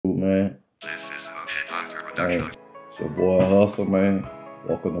man. Man, it's your boy Hustle, man.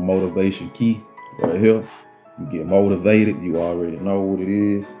 Welcome to Motivation Key right here. You get motivated, you already know what it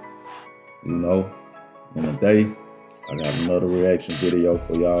is. You know, in a day, I got another reaction video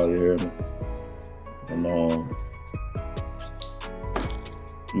for y'all, you hear me? And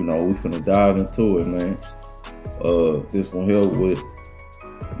you know, we finna dive into it, man. This one here with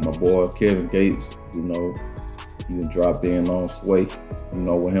my boy Kevin Gates, you know, he done dropped in on Sway. You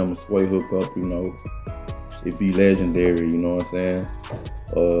know, when him and Sway hook up, you know, it be legendary, you know what I'm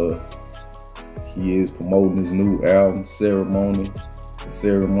saying? He is promoting his new album, Ceremony. The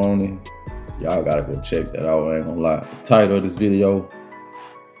Ceremony. Y'all gotta go check that out, I ain't gonna lie. The title of this video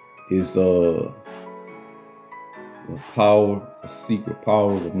is the secret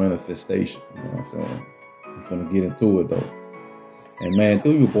powers of manifestation, you know what I'm saying? We finna get into it though. And man,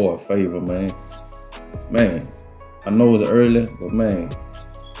 do your boy a favor, man. Man, I know it's early, but man,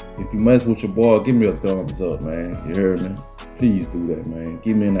 if you mess with your boy, give me a thumbs up, man. You heard me? Please do that, man.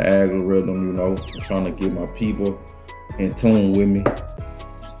 Give me in the algorithm, you know. I'm trying to get my people in tune with me.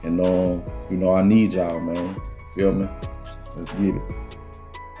 And you know, I need y'all, man. Feel me? Let's get it.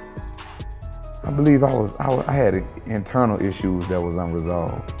 I believe I had internal issues that was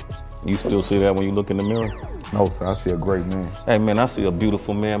unresolved. You still see that when you look in the mirror? No, sir, I see a great man. Hey, man, I see a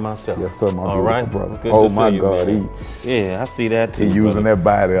beautiful man myself. Yes, sir, my beautiful right, brother. Good oh, to my see you, God. Man. Yeah, I see that too. He using that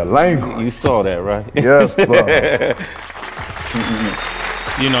body of language. You saw that, right? Yes, sir.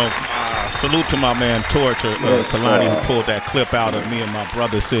 You know, salute to my man Torture, Kalani, who pulled that clip out of me and my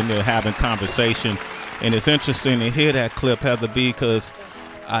brother sitting there having conversation. And it's interesting to hear that clip, Heather B, because,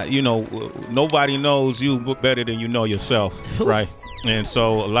 you know, nobody knows you better than you know yourself, right? And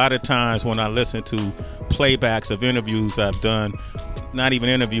so a lot of times when I listen to playbacks of interviews I've done, not even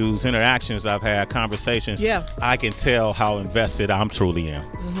interviews, interactions I've had, conversations, I can tell how invested I'm truly in.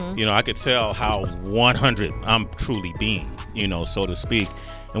 You know, I can tell how 100 I'm truly being, you know, so to speak.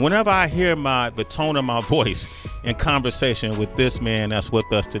 And whenever I hear the tone of my voice in conversation with this man that's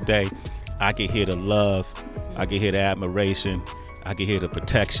with us today, I can hear the love, I can hear the admiration, I can hear the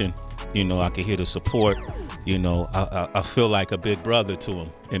protection, you know, I can hear the support. You know, I feel like a big brother to him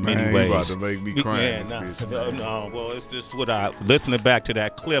in many ways. You about to make me cry. Yeah, no, well, it's just what listening back to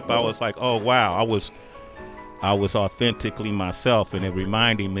that clip, I was like, oh wow, I was authentically myself, and it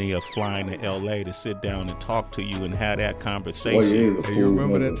reminded me of flying to LA to sit down and talk to you and have that conversation. Hey, you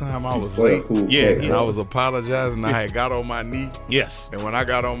remember that time I was late? Yeah. And I was apologizing. I had got on my knee. Yes. And when I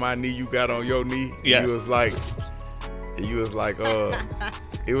got on my knee, you got on your knee. Yes. You was like, it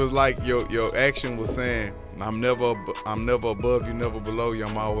was like your action was saying, I'm never above you, never below you.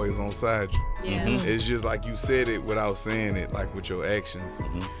 I'm always on side you. Yeah. It's just like you said it without saying it, like with your actions.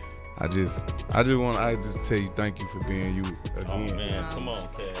 I just tell you thank you for being you again. Oh man, come on,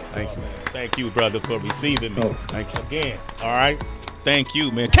 Ted. Thank you. Man. Thank you, brother, for receiving me. Thank you again. All right. Thank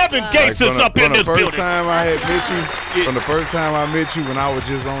you, man. Kevin Gates is up in this building. From the first time I had met you, from the first time I met you, when I was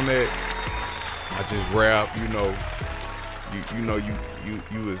just on that, I just rapped.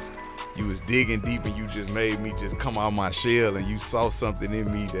 You was digging deep, and you just made me just come out my shell, and you saw something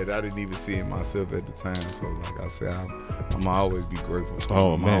in me that I didn't even see in myself at the time. So like I said, I'm always be grateful.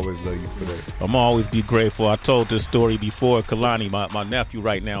 I'm always love you for that. I'm always be grateful. I told this story before. Kalani, my nephew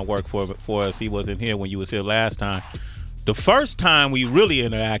right now, worked for us. He wasn't here when you was here last time. The first time we really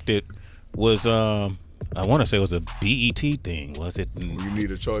interacted was I want to say it was a BET thing, was it? You need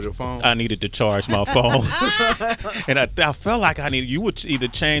to charge your phone? I needed to charge my phone. And I felt like you were either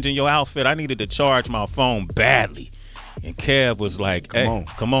changing your outfit. I needed to charge my phone badly. And Kev was like,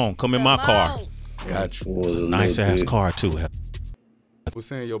 come in my car. Got you. It was a nice-ass car, too. What's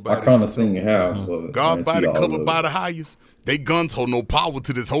saying your body? I kind of seen how, but God body covered by the highest. They guns hold no power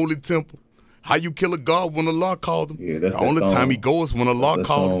to this holy temple. How you kill a God when Allah called him? Yeah, that's the only time he goes when Allah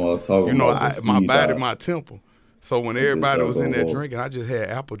called him. You know, my body, my temple. So when everybody was in there drinking, I just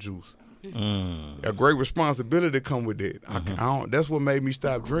had apple juice. A great responsibility come with that. That's what made me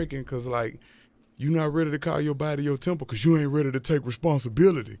stop drinking, because like, you're not ready to call your body your temple because you ain't ready to take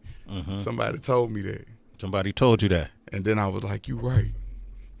responsibility. Somebody told me that. Somebody told you that. And then I was like, you right.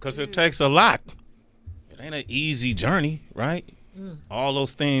 Because it takes a lot. It ain't an easy journey, right? All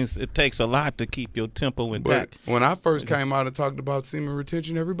those things, it takes a lot to keep your tempo intact. But when I first came out and talked about semen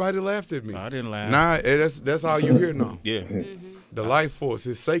retention, everybody laughed at me. I didn't laugh. Nah, that's all you hear now. Yeah. The life force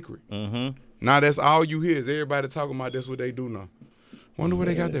is sacred. Now that's all you hear is everybody talking about that's what they do now. Wonder where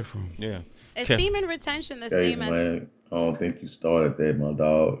they got that from. Yeah. Is semen retention the same as... Man, I don't think you started that, my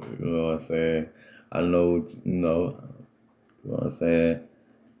dog. You know what I'm saying? I know, you know what I'm saying?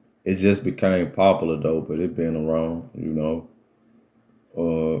 It just became popular though, but it been around, you know.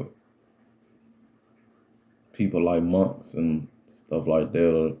 people like monks and stuff like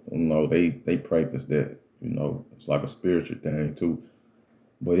that, they practice that. It's like a spiritual thing too.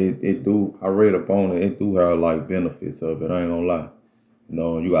 But it do, I read up on it, it do have like benefits of it, I ain't gonna lie.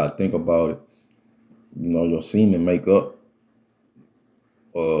 You gotta think about it. Your semen make up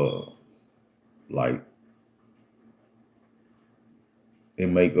like it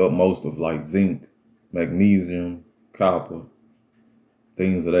make up most of like zinc, magnesium, copper,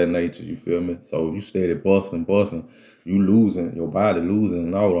 things of that nature, you feel me? So if you steady busting, your body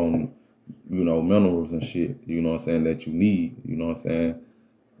losing out on, minerals and shit, that you need, and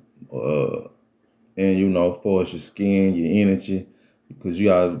as far as your skin, your energy, because you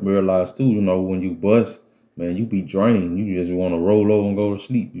gotta realize too, when you bust, man, you be drained. You just want to roll over and go to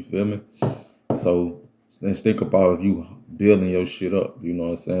sleep, you feel me? So let's think about if you building your shit up,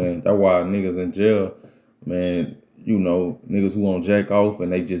 That's why niggas in jail, man, niggas who on jack off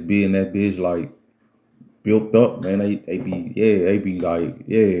and they just be in that bitch like built up, man, they be like,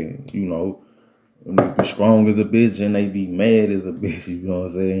 niggas be strong as a bitch and they be mad as a bitch, you know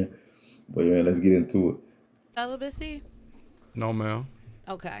what I'm saying? But yeah, let's get into it. Celibacy? No, ma'am.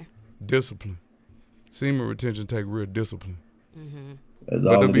 Okay. Discipline. Semen retention take real discipline. Mm-hmm.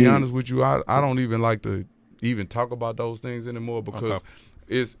 But to be honest with you, I don't even like to even talk about those things anymore because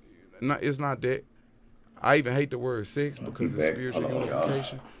it's not that. I even hate the word sex because it's spiritual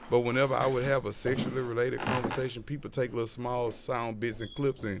unification. But whenever I would have a sexually related conversation, people take little small sound bits and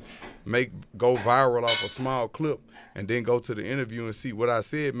clips and go viral off a small clip and then go to the interview and see what I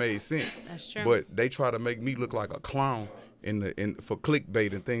said made sense. That's true. But they try to make me look like a clown for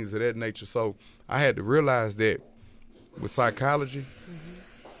clickbait and things of that nature. So I had to realize that with psychology,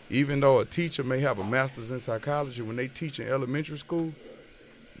 even though a teacher may have a master's in psychology, when they teach in elementary school,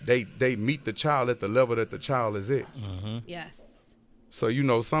 they meet the child at the level that the child is at. Yes. So,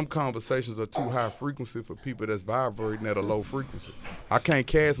 some conversations are too high frequency for people that's vibrating at a low frequency. I can't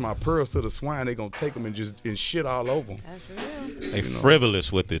cast my pearls to the swine. They going to take them and shit all over them. That's real. They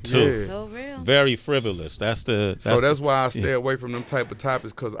frivolous with it, too. Yeah. So real. Very frivolous. That's why I stay away from them type of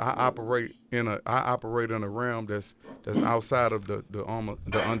topics because I operate in a realm that's outside of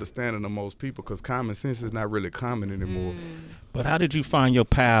the understanding of most people because common sense is not really common anymore. But how did you find your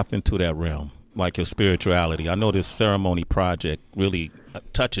path into that realm? Like your spirituality. I know this ceremony project really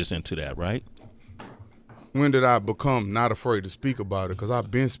touches into that, right? When did I become not afraid to speak about it? Because I've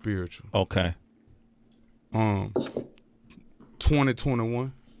been spiritual. Okay.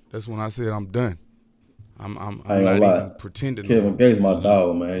 2021. That's when I said I'm done. I'm not even pretending. Kevin Gates my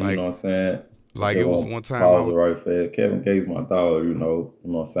dog, man. Like, you know what I'm saying? Like it was one time. I was right fast. Kevin Gates my dog. You know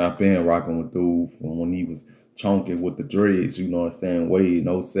what I'm saying? I've been rocking with dude from when he was chunky with the dreads, you know what I'm saying, Wade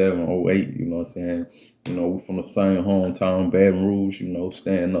in 07, 08, you know what I'm saying, we from the same hometown, Baton Rouge,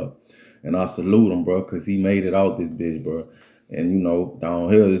 stand up. And I salute him, bro, because he made it out this bitch, bro. And,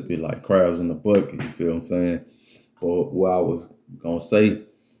 down here, this bitch like crabs in the bucket, you feel what I'm saying? But what I was going to say,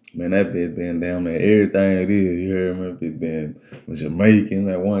 man, that bitch been down there, everything it is, you hear me? It been Jamaican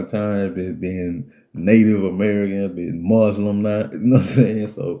at one time, it been Native American, it been Muslim now, you know what I'm saying?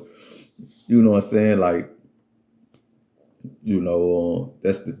 So, you know what I'm saying, like,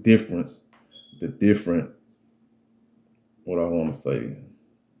 that's the difference. What I want to say.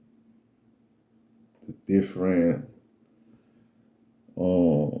 The different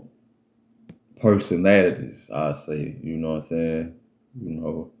personalities, I say, you know what I'm saying?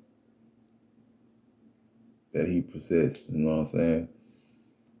 That he possessed, you know what I'm saying?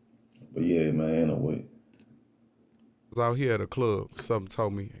 But yeah, man, anyway. I was out here at a club. Something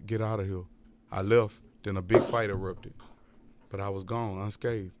told me, get out of here. I left. Then a big fight erupted. But I was gone,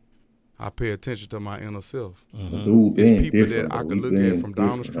 unscathed. I pay attention to my inner self. Dude, it's people that I can look at from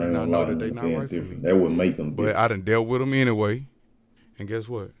down the street and I know that they not right for me. That would make them But I done dealt with them anyway. And guess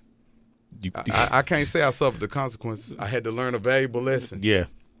what? I can't say I suffered the consequences. I had to learn a valuable lesson. Yeah.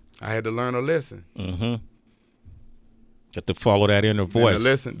 I had to learn a lesson. Got to follow that inner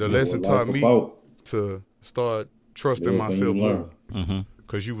voice. And the lesson taught me to start trusting myself more.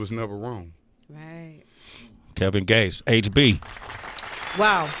 Because you was never wrong. Right. Kevin Gates, HB.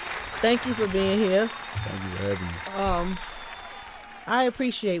 Wow. Thank you for being here. Thank you for having me. I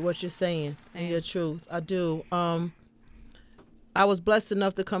appreciate what you're saying and your truth. I do. I was blessed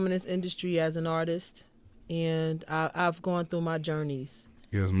enough to come in this industry as an artist, and I've gone through my journeys.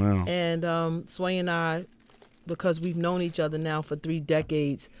 Yes, ma'am. And Sway and I, because we've known each other now for 3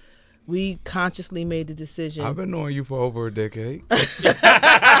 decades, we consciously made the decision. I've been knowing you for over a decade.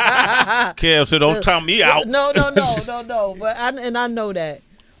 Kev, so don't count me out. No. But I know that.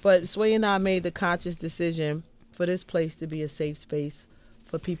 But Sway and I made the conscious decision for this place to be a safe space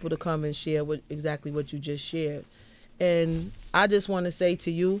for people to come and share exactly what you just shared. And I just want to say to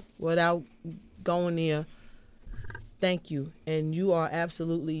you, without going there, thank you. And you are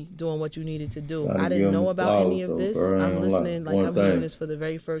absolutely doing what you needed to do. I didn't know about any of this. I'm listening like I'm hearing this for the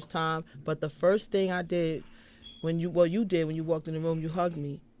very first time. But the first thing I did when you walked in the room, you hugged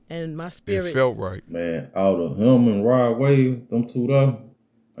me. And my spirit... It felt right. Man, out of him and Rod Wave, them two there,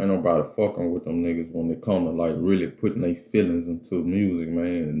 ain't nobody fucking with them niggas when it come to like really putting their feelings into music,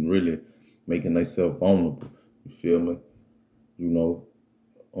 man, and really making themselves vulnerable. You feel me? You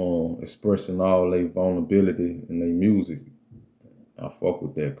know, expressing all their vulnerability in their music. I fuck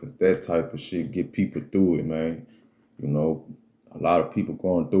with that because that type of shit get people through it, man. You know, a lot of people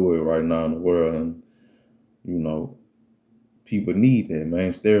going through it right now in the world, and you know, people need that, man.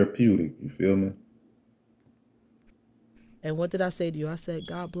 It's therapeutic. You feel me? And what did I say to you? I said,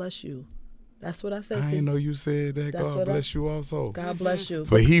 God bless you. That's what I said to you. I didn't know you said that. God bless you also. God bless you.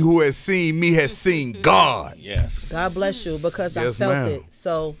 For he who has seen me has seen God. Yes. God bless you because I felt it.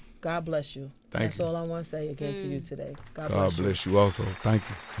 So God bless you. That's all I want to say again to you today. God bless you also. Thank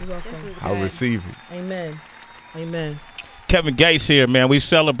you. You're welcome. I receive it. Amen. Amen. Kevin Gates here, man. We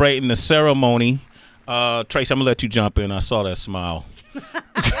celebrating the ceremony. Trace, I'm gonna let you jump in. I saw that smile.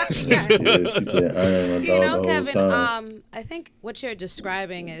 Kevin, I think what you're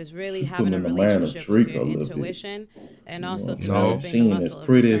describing is really having a relationship with your intuition and also developing the muscle of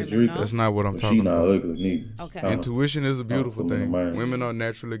discernment. That's not what I'm talking about. She not ugly neither. Okay. Intuition is a beautiful thing. Women are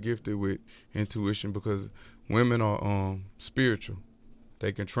naturally gifted with intuition because women are spiritual.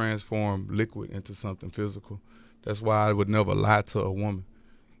 They can transform liquid into something physical. That's why I would never lie to a woman,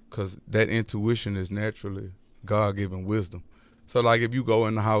 because that intuition is naturally God-given wisdom. So, like, if you go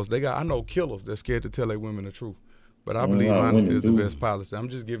in the house, I know killers that's scared to tell their women the truth. But I believe honesty is the best policy. I'm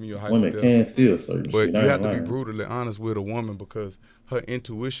just giving you a hypothetical. Women can feel certain but shit. you have to be brutally honest with a woman because her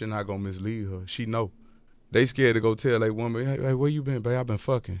intuition not going to mislead her. She know. They scared to go tell a woman, hey, where you been, babe? I've been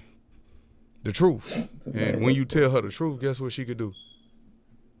fucking. The truth. And when you tell her the truth, guess what she could do?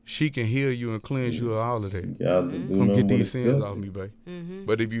 She can heal you and cleanse you of all of that. Come get these sins off me, babe.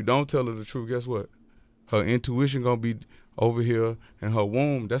 But if you don't tell her the truth, guess what? Her intuition going to be over here, and her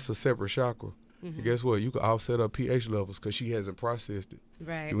womb, that's a separate chakra. And guess what? You can offset her pH levels because she hasn't processed it.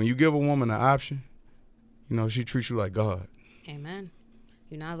 Right. When you give a woman an option, you know, she treats you like God. Amen.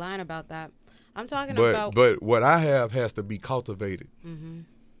 You're not lying about that. I'm talking about... But what I have has to be cultivated.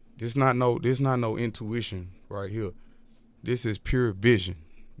 There's not no intuition right here. This is pure vision.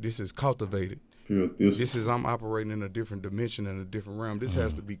 This is cultivated. This is I'm operating in a different dimension and a different realm. This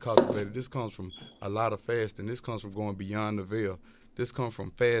has to be cultivated. This comes from a lot of fasting. This comes from going beyond the veil. This comes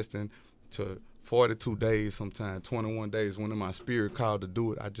from fasting to 42 days sometimes, 21 days. When my spirit called to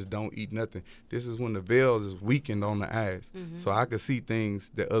do it, I just don't eat nothing. This is when the veils is weakened on the eyes. So I can see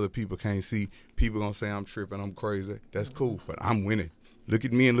things that other people can't see. People gonna say I'm tripping, I'm crazy. That's cool, but I'm winning. Look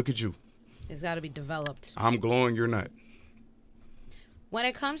at me and look at you. It's got to be developed. I'm glowing, you're not. When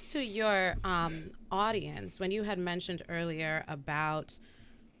it comes to your audience, when you had mentioned earlier about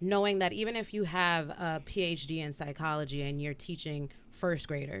knowing that even if you have a PhD in psychology and you're teaching first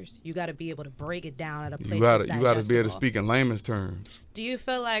graders, you got to be able to break it down at a place that's digestible. You got to be able to speak in layman's terms. Do you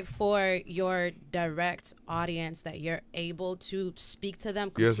feel like for your direct audience that you're able to speak to them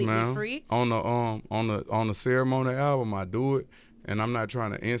completely free? On the ceremony album, I do it, and I'm not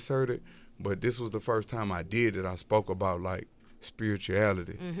trying to insert it, but this was the first time I did it. I spoke about like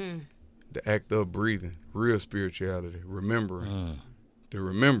spirituality, the act of breathing, real spirituality, remembering, the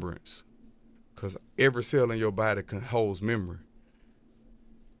remembrance, because every cell in your body holds memory.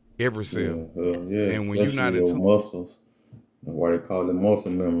 Every cell. And when you're not into muscles, that's why they call it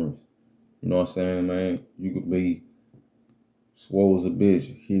muscle memories. You know what I'm saying, man? You could be swole as a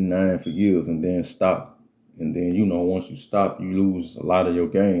bitch, hitting iron for years, and then stop. And then, you know, once you stop, you lose a lot of your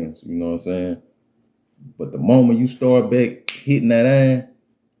gains. You know what I'm saying? But the moment you start back hitting that iron,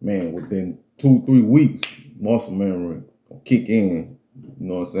 man, within 2-3 weeks, muscle memory will kick in. You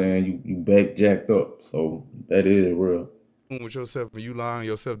know what I'm saying? You back jacked up. So that is real. With yourself, when you allowing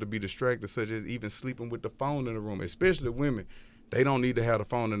yourself to be distracted, such as even sleeping with the phone in the room, especially women, they don't need to have the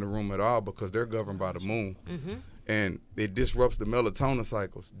phone in the room at all because they're governed by the moon. And it disrupts the melatonin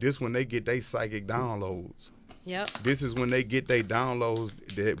cycles. This when they get their psychic downloads. This is when they get their downloads,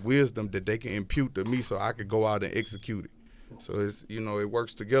 that wisdom that they can impute to me so I could go out and execute it. So it's, you know, it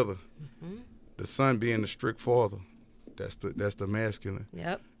works together. The sun being the strict father, that's the masculine.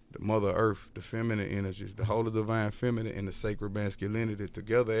 The mother earth, the feminine energy, the holy divine feminine and the sacred masculinity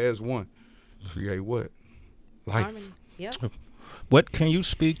together as one create what? Life. Harmony. What can you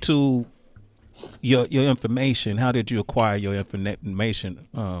speak to your information, how did you acquire your information?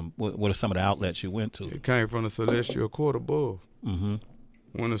 What are some of the outlets you went to? It came from the celestial court above. Mm-hmm.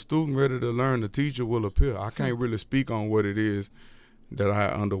 When a student ready to learn, the teacher will appear. I can't really speak on what it is that I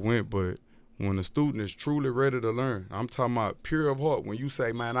underwent, but when a student is truly ready to learn, I'm talking about pure of heart. When you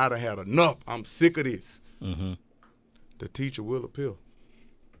say, man, I done had enough, I'm sick of this, the teacher will appear.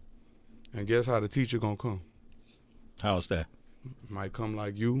 And guess how the teacher gonna come? How's that? Might come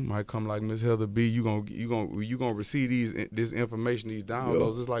like you, might come like Miss Heather B. You gonna receive this information, these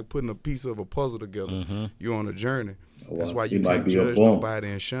downloads. It's like putting a piece of a puzzle together. You're on a journey. That's why you can't judge nobody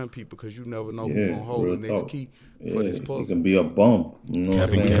and shun people, because you never know who's gonna hold the next key for this puzzle. It can be a bump. You know what I'm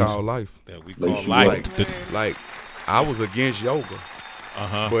saying? We call life. That we call life. Like I was against yoga,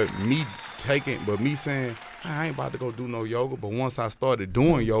 but me saying I ain't about to go do no yoga. But once I started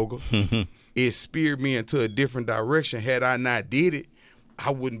doing yoga, it speared me into a different direction. Had I not did it, I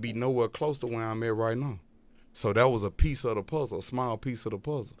wouldn't be nowhere close to where I'm at right now. So that was a piece of the puzzle, a small piece of the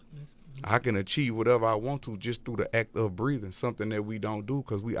puzzle. I can achieve whatever I want to just through the act of breathing, something that we don't do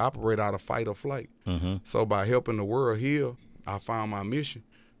because we operate out of fight or flight. So by helping the world heal, I found my mission.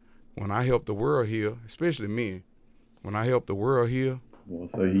 When I help the world heal, especially men, when I help the world heal, I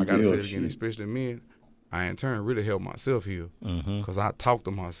got to say it again, especially men, I in turn really help myself heal because I talk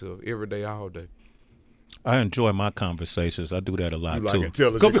to myself every day, all day. I enjoy my conversations. I do that a lot you like too.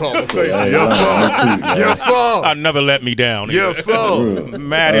 Intelligent conversation. Yes, sir. Yes, sir. I never let me down. Yes, sir.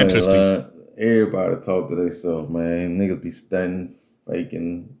 Mad interesting. Everybody talk to themselves, man. Niggas be stunning,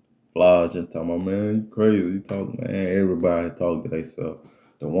 faking, flogging, talking about, man, you crazy. You talk, man. Everybody talk to themselves.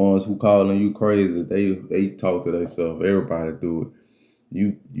 The ones who calling you crazy, they talk to themselves. Everybody do it.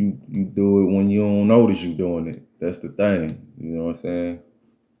 You do it when you don't notice you doing it. That's the thing. You know what I'm saying?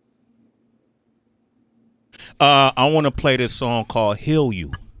 I want to play this song called Heal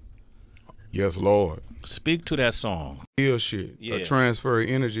You. Yes, Lord. Speak to that song. Heal shit. Yeah. A transfer of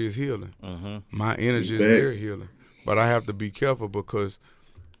energy is healing. My energy is very healing. But I have to be careful because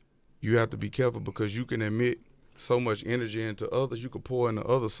you can emit so much energy into others. You can pour into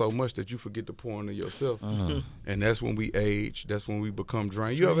others so much that you forget to pour into yourself. And that's when we age. That's when we become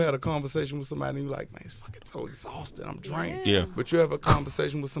drained. You ever had a conversation with somebody and you're like, man, it's fucking so exhausted. I'm drained. Yeah. But you have a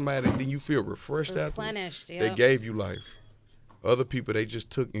conversation with somebody and then you feel refreshed after. They gave you life. Other people, they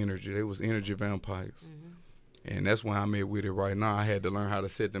just took energy. They was energy vampires. And that's why I'm at with it right now. I had to learn how to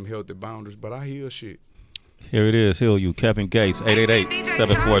set them healthy boundaries, but I heal shit. Here it is, Heal You. Kevin Gates,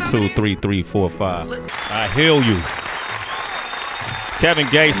 888-742-3345. I heal you. Kevin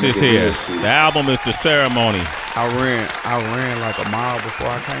Gates is here. The album is The Ceremony. I ran like a mile before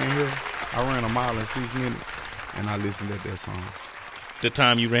I came here. I ran a mile in 6 minutes, and I listened to that song. The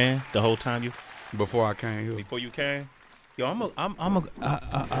time you ran? The whole time you? Before I came here. Before you came? Yo, I'm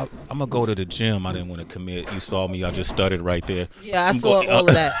gonna go to the gym. I didn't want to commit. You saw me. I just started right there. Yeah, I saw all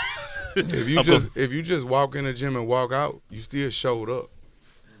of that. If you just walk in the gym and walk out, you still showed up.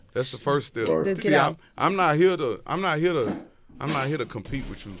 That's the first step. See, I'm not here to compete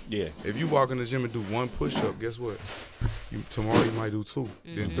with you. Yeah. If you walk in the gym and do one push-up, guess what? Tomorrow you might do 2,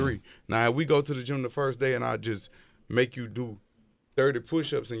 then 3. Now if we go to the gym the first day and I just make you do 30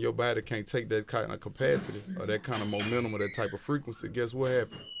 push-ups and your body can't take that kind of capacity or that kind of momentum or that type of frequency, guess what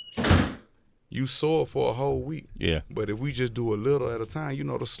happened? You soar for a whole week. Yeah. But if we just do a little at a time,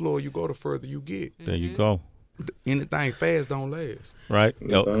 the slower you go, the further you get. There you go. Anything fast don't last. Right.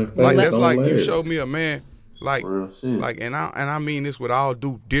 That's like you showed me a man, and I mean this with all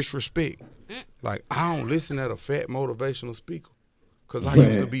due disrespect. Like, I don't listen at a fat motivational speaker because I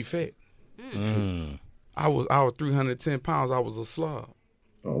used to be fat. I was 310 pounds. I was a slob.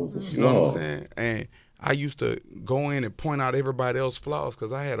 You know what I'm saying? And I used to go in and point out everybody else's flaws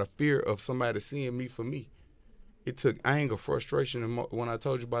because I had a fear of somebody seeing me for me. It took anger, frustration, and when I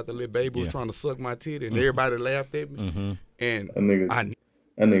told you about the little baby who was trying to suck my titty and everybody laughed at me. And that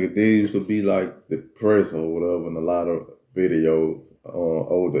nigga did used to be like depressed or whatever in a lot of videos,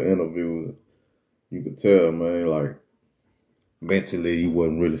 older interviews. You could tell, man, like mentally he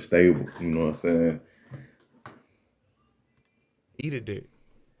wasn't really stable. You know what I'm saying? Needed that.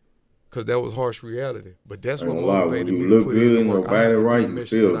 Because that was harsh reality. But that's what motivated me to put in the work. Body right, you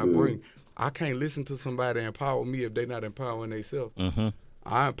feel good. I can't listen to somebody empower me if they're not empowering themselves.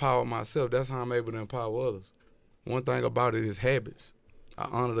 I empower myself. That's how I'm able to empower others. One thing about it is habits. I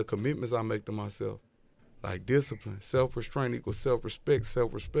honor the commitments I make to myself. Like discipline, self-restraint equals self-respect.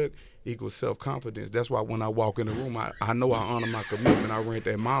 Self-respect equals self-confidence. That's why when I walk in the room, I know I honor my commitment. I ran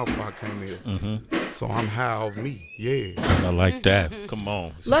that mile before I came here. So I'm high off me. Yeah. I like that. Come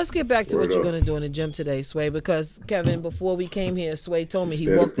on. Let's get back to what you're going to do in the gym today, Sway, because Kevin, before we came here, Sway told me he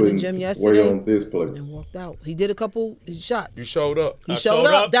walked in the gym yesterday on display and walked out. He did a couple shots. You showed up. He showed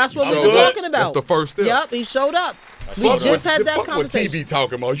up. That's what we were talking about. That's the first step. Yep, he showed up. We just had that Fuck conversation. what TV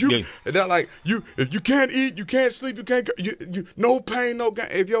talking about. They're like, if you can't eat, you can't sleep, you can't, no pain, no gain.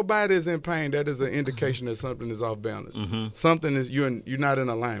 If your body is in pain, that is an indication that something is off balance. Something is, you're not in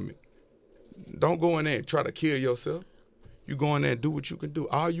alignment. Don't go in there and try to kill yourself. You go in there and do what you can do.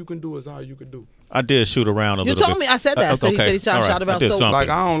 All you can do is all you can do. I did shoot around a little bit. You told me. I said that. So he said he shot around. So like,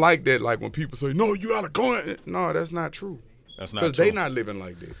 I don't like that. Like when people say, no, you gotta go in. No, that's not true. That's not true. Because they not living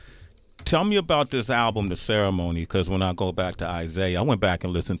like that. Tell me about this album, The Ceremony, because when I go back to Isaiah, I went back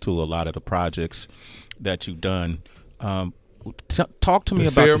and listened to a lot of the projects that you've done. Talk to me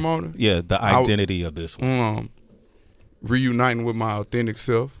about Ceremony? The identity of this one. Reuniting with my authentic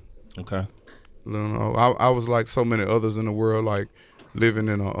self. Okay. You know, I was like so many others in the world, like living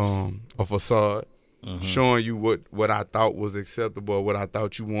in a facade, showing you what I thought was acceptable, what I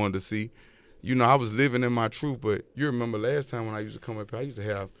thought you wanted to see. You know, I was living in my truth, but you remember last time when I used to come up here, I used to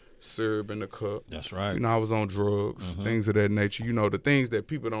have syrup in the cup. That's right. You know, I was on drugs, things of that nature. You know, the things that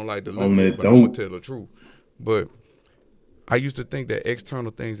people don't like to look at, but I'm gonna tell the truth. But I used to think that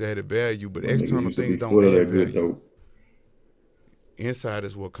external things added value, but external things don't add value. Inside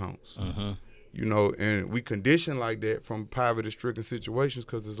is what counts. You know, and we condition like that from poverty-stricken situations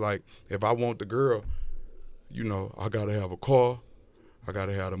because it's like, if I want the girl, you know, I got to have a car, I got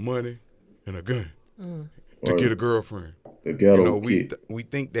to have the money, and a gun to get a girlfriend. The ghetto you know, kid. we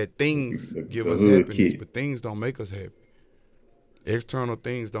think that things give us happiness, but things don't make us happy. External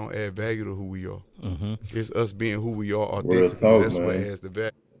things don't add value to who we are. It's us being who we are authentically. That's what adds the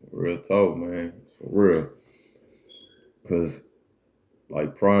value. Real talk, man. For real. Because,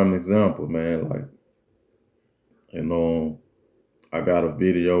 like, prime example, man, like, you know, I got a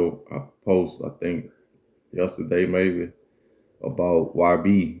video I post, I think, yesterday maybe, about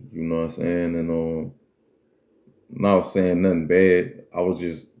YB, you know what I'm saying? And not saying nothing bad. I was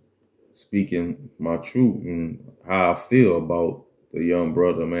just speaking my truth and how I feel about the young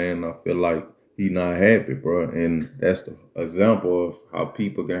brother, man. I feel like he not happy, bro. And that's the example of how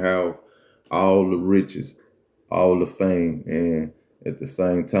people can have all the riches, all the fame, and at the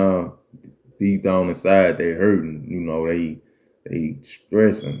same time, deep down inside, they hurting. You know, they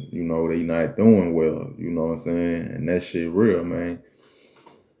stressing. You know, they not doing well. You know what I'm saying? And that shit real, man.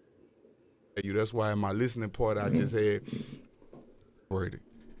 That's why in my listening part, I just had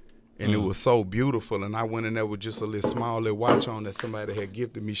and it was so beautiful. And I went in there with just a small little watch on that somebody had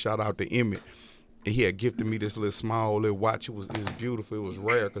gifted me. Shout out to Emmett. And he had gifted me this small little watch. It was beautiful. It was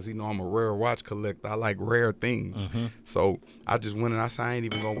rare because he know I'm a rare watch collector. I like rare things. So I just went and I said, I ain't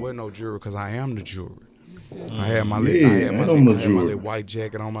even gonna wear no jewelry because I am the jewelry. I had my little white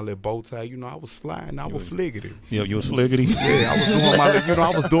jacket on, my little bow tie. You know, I was flying. I was fliggity. Yeah, you was fliggity? Yeah, I was doing my little, I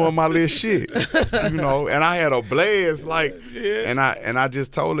was doing my little shit. You know, and I had a blast, like, and I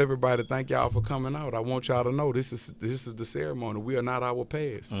just told everybody, thank y'all for coming out. I want y'all to know this is the ceremony. We are not our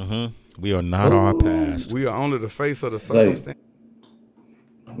past. We are not our past. We are only the face of the circumstance.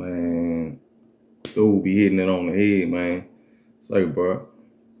 Man, dude be hitting it on the head, man. Say, bro.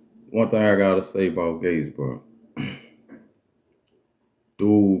 One thing I gotta say about Gates, bro.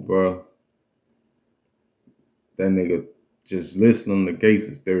 Dude, bro. That nigga, just listening to Gates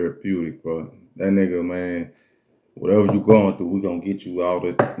is therapeutic, bro. That nigga, man, whatever you going through, we gonna get you out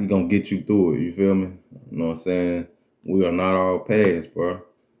of it. He gonna get you through it, you feel me? You know what I'm saying? We are not our past, bro.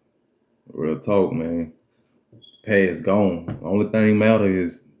 Real talk, man. Past gone. The only thing matter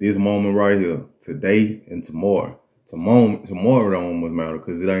is this moment right here. Today and tomorrow. Tomorrow don't almost matter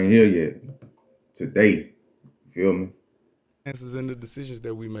because it ain't here yet. Today. You feel me? Answers in the decisions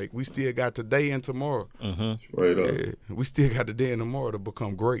that we make. We still got today and tomorrow. Straight up. Yeah, we still got today and tomorrow to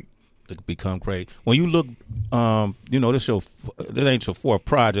become great. To become great. When you look, you know, this ain't your fourth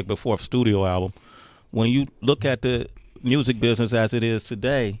project, but fourth studio album. When you look at the music business as it is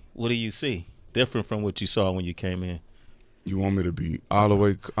today, what do you see different from what you saw when you came in? You want me to be all the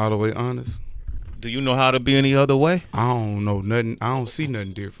way honest? Do you know how to be any other way? I don't know nothing. I don't see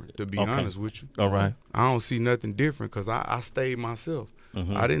nothing different, to be honest with you. All right. I don't see nothing different because I stayed myself.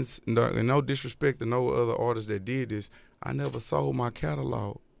 I didn't, no disrespect to no other artists that did this, I never sold my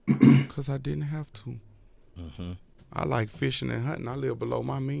catalog because I didn't have to. I like fishing and hunting. I live below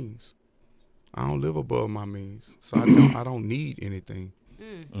my means. I don't live above my means. So I don't need anything.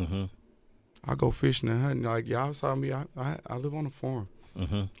 I go fishing and hunting. Like y'all saw me, I live on a farm.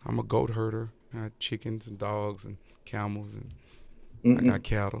 I'm a goat herder. I have chickens and dogs and camels and I got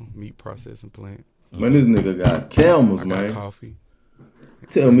cattle, meat processing plant. Man, this nigga got camels, man. Coffee.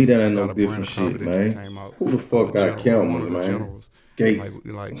 Tell me that ain't no different shit, man. Who the fuck got camels, man? Gates.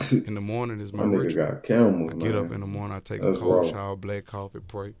 Like in the morning is my nigga ritual. Got camels, I get up in the morning, I take a cold shower, black coffee,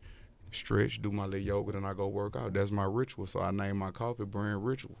 pray, stretch, do my little yoga, then I go work out. That's my ritual. So I name my coffee brand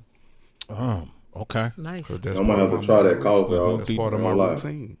Ritual. Oh, okay. Nice. I'm gonna have to try that coffee out. That's part of my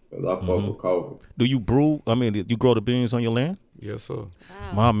routine. Cause I fuck with coffee. Do you brew? I mean, you grow the beans on your land? Yes, sir. Wow.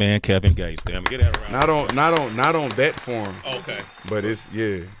 My man, Kevin Gates. Damn, get that around. Not on that farm. Okay. But it's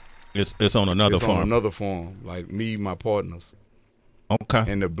on another farm. On another farm, like me, my partners. Okay.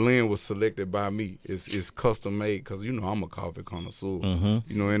 And the blend was selected by me. It's custom made because you know I'm a coffee connoisseur.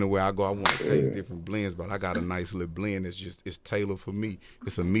 You know, anywhere I go, I want to taste different blends, but I got a nice little blend. It's tailored for me.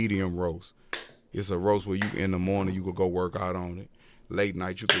 It's a medium roast. It's a roast where you in the morning you could go work out on it. Late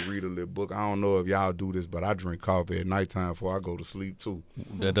night you could read a little book. I don't know if y'all do this, but I drink coffee at nighttime before I go to sleep too.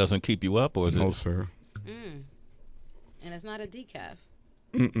 That doesn't keep you up, or is it? No, sir. And it's not a decaf.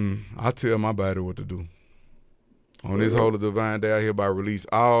 I tell my body what to do. On this holy divine day, I hereby release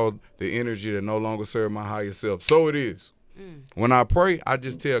all the energy that no longer serve my higher self. So it is. When I pray, I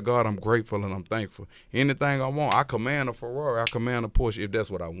just tell God I'm grateful and I'm thankful. Anything I want, I command a Ferrari, I command a Porsche if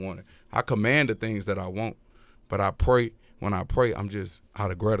that's what I wanted. I command the things that I want. But I pray, when I pray, I'm just out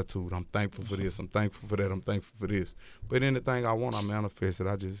of gratitude. I'm thankful for this, I'm thankful for that, I'm thankful for this. But anything I want, I manifest it.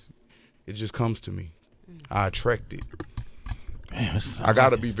 It just comes to me. I attract it. Man, I got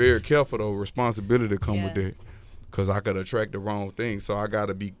to be very careful, though. Responsibility come with that. Because I could attract the wrong thing. So I got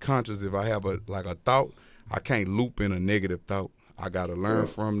to be conscious if I have a thought, I can't loop in a negative thought. I got to learn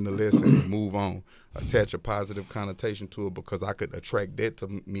from the lesson and move on. Attach a positive connotation to it because I could attract that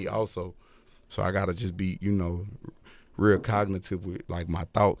to me also. So I got to just be, real cognitive with like my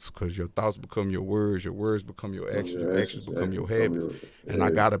thoughts because your thoughts become your words become your actions, your actions become your habits. And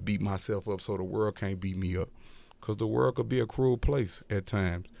I got to beat myself up so the world can't beat me up. Because the world could be a cruel place at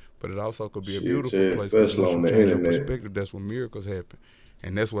times. But it also could be a beautiful place. Especially on the change internet. your perspective. That's when miracles happen.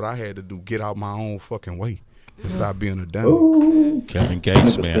 And that's what I had to do, get out my own fucking way and stop being a dummy. Kevin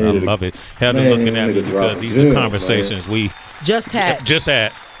Gates, man, I love it. Heather looking at me because these are conversations we just had. This all.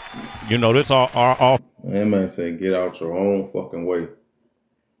 That man said, get out your own fucking way.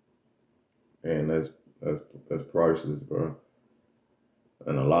 And that's priceless, bro.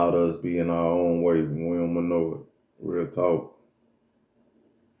 And a lot of us be in our own way. We don't know it. Real talk.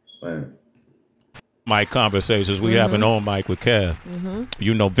 Man. Mic conversations. We have an on mic with Kev.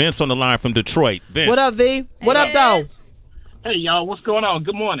 Vince on the line from Detroit. Vince. What up, V? What up, though? Hey, y'all. What's going on?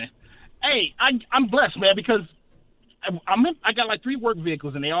 Good morning. Hey, I'm blessed, man, because I got like 3 work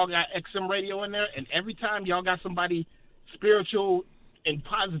vehicles, and they all got XM radio in there, and every time y'all got somebody spiritual and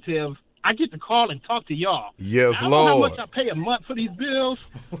positive, I get to call and talk to y'all. Yes, I don't Lord. know how much I pay a month for these bills.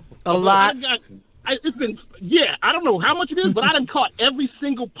 A lot. It's been, I don't know how much it is, but I done caught every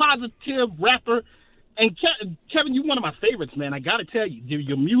single positive rapper. And Kevin, you're one of my favorites, man. I got to tell you,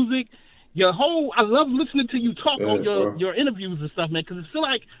 your music, I love listening to you talk on your interviews and stuff, man, because it's feel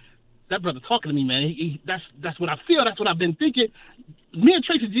like that brother talking to me, man. That's what I feel. That's what I've been thinking. Me and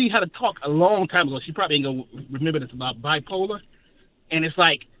Tracy G had a talk a long time ago. She probably ain't going to remember this, about bipolar. And it's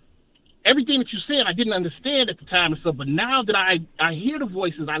like, everything that you said, I didn't understand at the time and stuff, but now that I hear the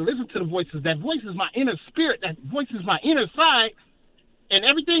voices, I listen to the voices, that voice is my inner spirit, that voice is my inner side, and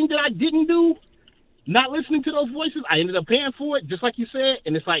everything that I didn't do, not listening to those voices, I ended up paying for it, just like you said,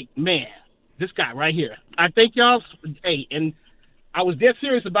 and it's like, man, this guy right here. I thank y'all, and I was dead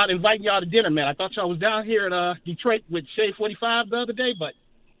serious about inviting y'all to dinner, man. I thought y'all was down here at Detroit with Shade 45 the other day, but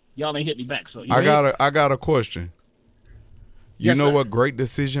y'all ain't hit me back. So I got a question. You know what great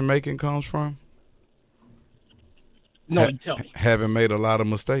decision making comes from? No, tell me. Having made a lot of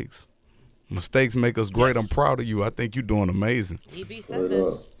mistakes. Mistakes make us great. I'm proud of you. I think you're doing amazing. EB said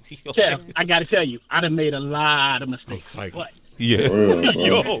this. Kev, I got to tell you, I done made a lot of mistakes. But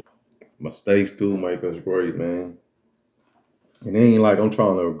Yo. Mistakes do make us great, man. And it ain't like I'm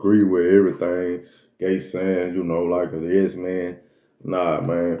trying to agree with everything Gates saying, like this, man. Nah,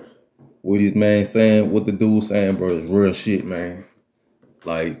 man. What this man saying, what the dude saying, bro, is real shit, man.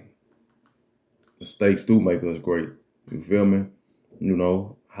 Like, mistakes do make us great. You feel me?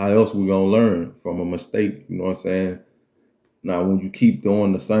 How else we gonna learn from a mistake? You know what I'm saying? Now, when you keep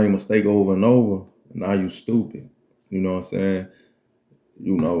doing the same mistake over and over, now you stupid. You know what I'm saying?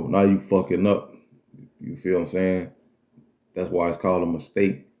 Now you fucking up. You feel what I'm saying? That's why it's called a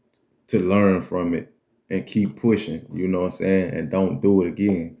mistake, to learn from it and keep pushing. You know what I'm saying? And don't do it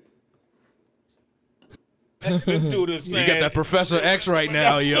again. This dude is saying, you got that Professor X right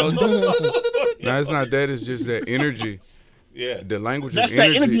now, yo. No, it's not that. It's just that energy. Yeah. The language That's of that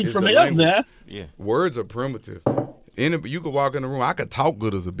energy energy is from the him, language. man. Yeah. Words are primitive. You could walk in the room. I could talk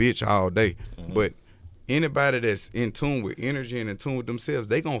good as a bitch all day, but anybody that's in tune with energy and in tune with themselves,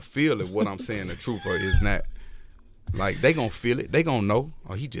 they gonna feel if what I'm saying the truth or is not. Like, they gonna feel it. They gonna know.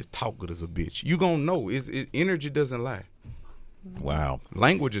 Oh, he just talk good as a bitch. You gonna know. Energy doesn't lie. Wow.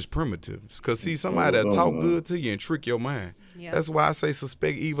 Language is primitive. Because, see, somebody that talk good to you and trick your mind. Yep. That's why I say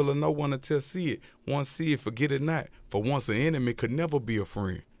suspect evil of no one until see it. Once see it, forget it not. For once an enemy could never be a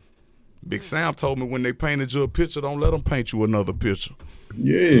friend. Big Sam told me when they painted you a picture, don't let them paint you another picture.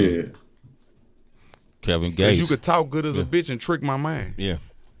 Yeah. Kevin Because Gates. you could talk good as a bitch and trick my mind. Yeah.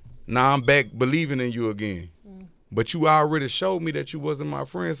 Now I'm back believing in you again. But you already showed me that you wasn't my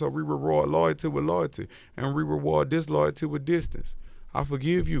friend, so we reward loyalty with loyalty, and we reward disloyalty with distance. I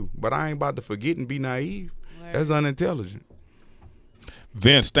forgive you, but I ain't about to forget and be naive. Word. That's unintelligent.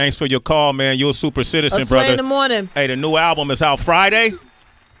 Vince, thanks for your call, man. You're a super citizen, A sway brother. in the morning. Hey, the new album is out Friday.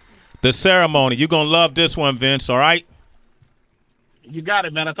 The Ceremony. You're going to love this one, Vince, all right? You got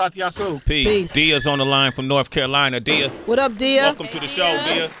it, man. I'll talk to y'all soon. Peace. Dia's on the line from North Carolina. Dia, What up, Dia? welcome to the show,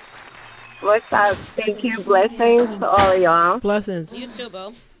 Dia. What's up? Thank you. Blessings to all of y'all. Blessings. You too,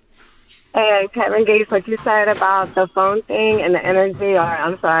 Bo. And Kevin Gates, what you said about the phone thing and the energy, or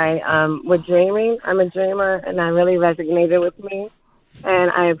I'm sorry, with dreaming. I'm a dreamer, and that really resonated with me.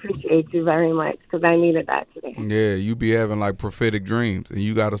 And I appreciate you very much because I needed that today. Yeah, you be having like prophetic dreams, and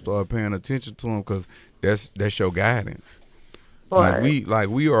you got to start paying attention to them because that's your guidance. Right. Like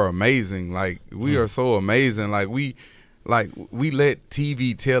we are amazing. Like we are so amazing. Like we let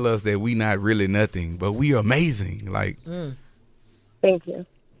TV tell us that we not really nothing, but we are amazing. Like, Thank you.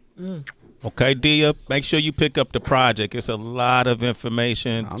 Okay, Dia, make sure you pick up the project. It's a lot of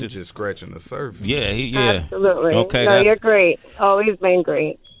information. I'm just scratching the surface. Yeah, yeah. Absolutely. Okay, no, that's, you're great. Always been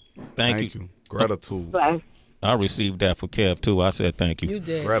great. thank you. Gratitude. Bless. I received that for Kev too. I said thank you. You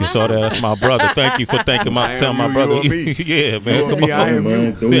did. You saw that? That's my brother. Thank you for thanking I am telling my you, brother. you are me. Yeah, man. You are Come me, I on. am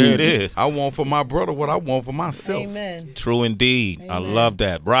you. There it is. I want for my brother what I want for myself. Amen. True indeed. I Amen. love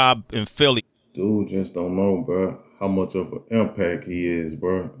that. Rob in Philly. Dude just don't know, bro, how much of an impact he is,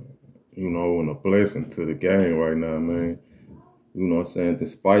 bro. You know, and a blessing to the game right now, man. You know what I'm saying?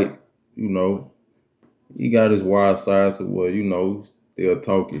 Despite, you know, he got his wild side to where, you know, still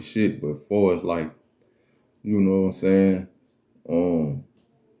talking shit, but for it's like, you know what I'm saying?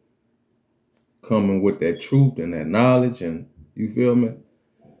 Coming with that truth and that knowledge, and you feel me?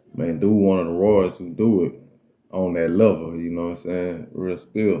 Man, dude one of the Royals who do it on that level, you know what I'm saying? Real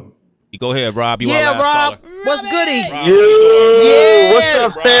spill. Go ahead, Rob. You Yeah, our last Rob. caller. What's goody? Rob, what you doing? Yeah. What's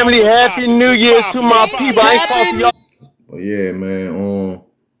up, Rob, family? what's Happy poppin'? New What's Year poppin'? to my people. I ain't talking to y'all. But yeah, man,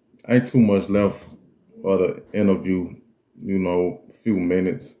 ain't too much left for the interview, you know, a few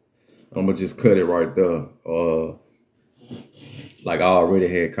minutes. I'm gonna just cut it right there. Like I already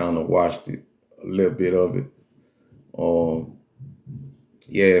had kind of watched it, a little bit of it.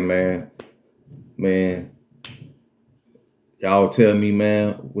 Yeah, man, y'all tell me,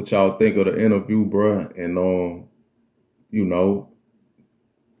 man, what y'all think of the interview, bruh, and you know,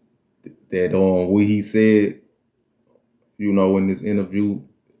 that what he said, you know, in this interview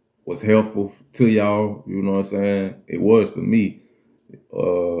was helpful to y'all, you know what I'm saying? It was to me.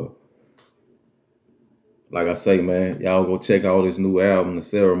 Like I say, man, y'all go check out this new album, The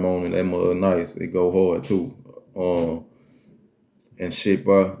Ceremony. That mother nice. It go hard too. And shit,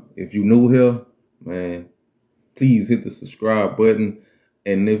 bro. If you new here, man, please hit the subscribe button.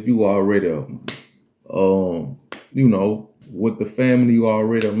 And if you already, you know, with the family, you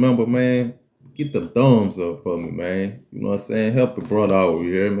already a member, man, get the thumbs up for me, man. You know what I'm saying? Help the brother out,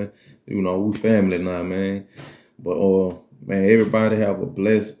 you hear me? You know, we family now, man. But, man, everybody have a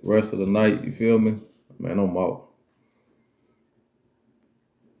blessed rest of the night, you feel me? Man, I'm out.